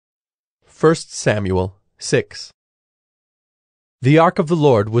1 Samuel 6. The ark of the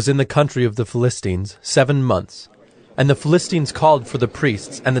Lord was in the country of the Philistines 7 months. And the Philistines called for the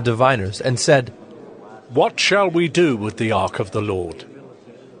priests and the diviners, and said, What shall we do with the ark of the Lord?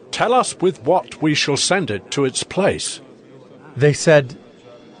 Tell us with what we shall send it to its place. They said,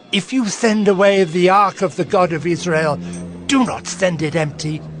 If you send away the ark of the God of Israel, do not send it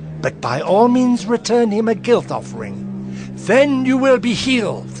empty, but by all means return him a guilt offering. Then you will be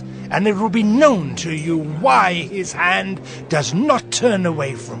healed, and it will be known to you why his hand does not turn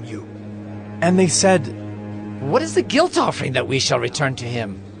away from you. And they said, What is the guilt offering that we shall return to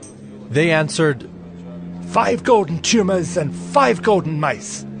him? They answered, 5 golden tumors and 5 golden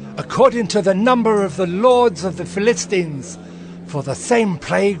mice, according to the number of the lords of the Philistines. For the same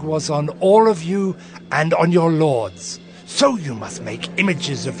plague was on all of you and on your lords. So you must make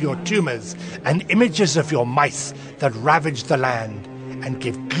images of your tumors and images of your mice that ravage the land, and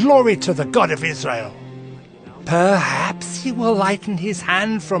give glory to the God of Israel. Perhaps he will lighten his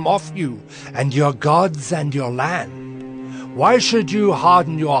hand from off you and your gods and your land. Why should you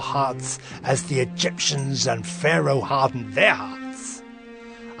harden your hearts as the Egyptians and Pharaoh hardened their hearts?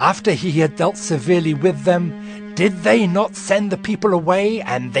 After he had dealt severely with them, did they not send the people away,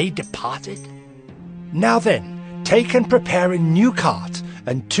 and they departed? Now then, take and prepare a new cart,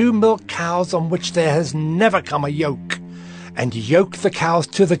 and 2 milk cows on which there has never come a yoke, and yoke the cows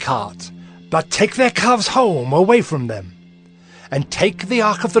to the cart, but take their calves home away from them. And take the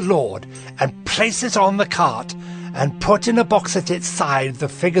ark of the Lord, and place it on the cart, and put in a box at its side the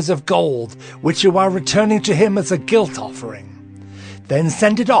figures of gold, which you are returning to him as a guilt offering. Then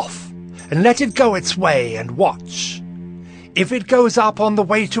send it off, and let it go its way, and watch. If it goes up on the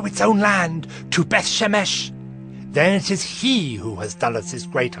way to its own land, to Beth-Shemesh, then it is he who has done us this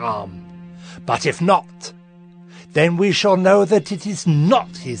great harm. But if not, then we shall know that it is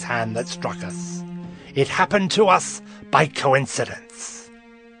not his hand that struck us. It happened to us by coincidence.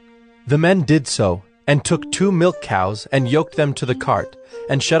 The men did so, and took 2 milk cows, and yoked them to the cart,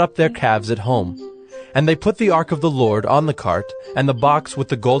 and shut up their calves at home. And they put the ark of the Lord on the cart, and the box with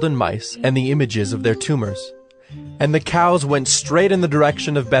the golden mice, and the images of their tumors. And the cows went straight in the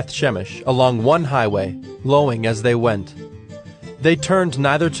direction of Beth-Shemesh, along one highway, lowing as they went. They turned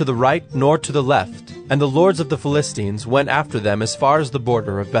neither to the right nor to the left, and the lords of the Philistines went after them as far as the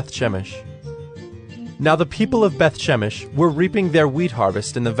border of Beth-Shemesh. Now the people of Beth-Shemesh were reaping their wheat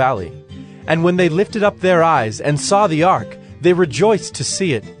harvest in the valley. And when they lifted up their eyes and saw the ark, they rejoiced to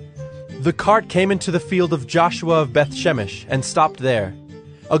see it. The cart came into the field of Joshua of Beth-Shemesh, and stopped there.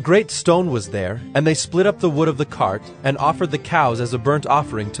 A great stone was there, and they split up the wood of the cart, and offered the cows as a burnt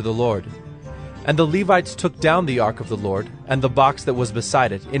offering to the Lord. And the Levites took down the ark of the Lord, and the box that was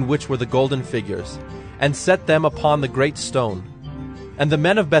beside it, in which were the golden figures, and set them upon the great stone. And the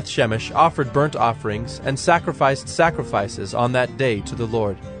men of Beth-Shemesh offered burnt offerings, and sacrificed sacrifices on that day to the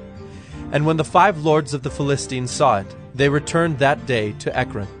Lord. And when the 5 lords of the Philistines saw it, they returned that day to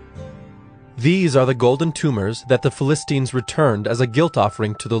Ekron. These are the golden tumors that the Philistines returned as a guilt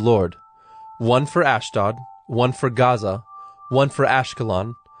offering to the Lord. 1 for Ashdod, 1 for Gaza, 1 for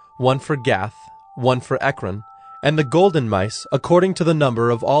Ashkelon, 1 for Gath, 1 for Ekron, and the golden mice according to the number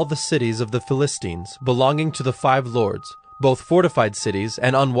of all the cities of the Philistines, belonging to the 5 lords, both fortified cities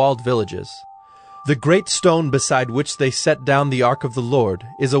and unwalled villages. The great stone beside which they set down the ark of the Lord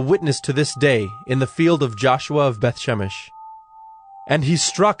is a witness to this day in the field of Joshua of Beth-Shemesh. And he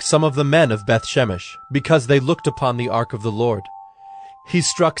struck some of the men of Beth-Shemesh, because they looked upon the ark of the Lord. He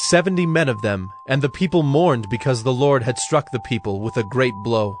struck 70 men of them, and the people mourned because the Lord had struck the people with a great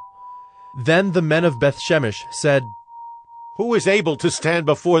blow. Then the men of Beth-Shemesh said, Who is able to stand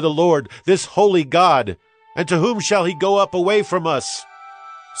before the Lord, this holy God? And to whom shall he go up away from us?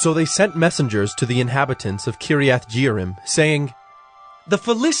 So they sent messengers to the inhabitants of Kiriath-Jearim, saying, The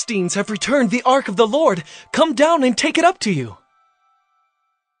Philistines have returned the ark of the Lord. Come down and take it up to you.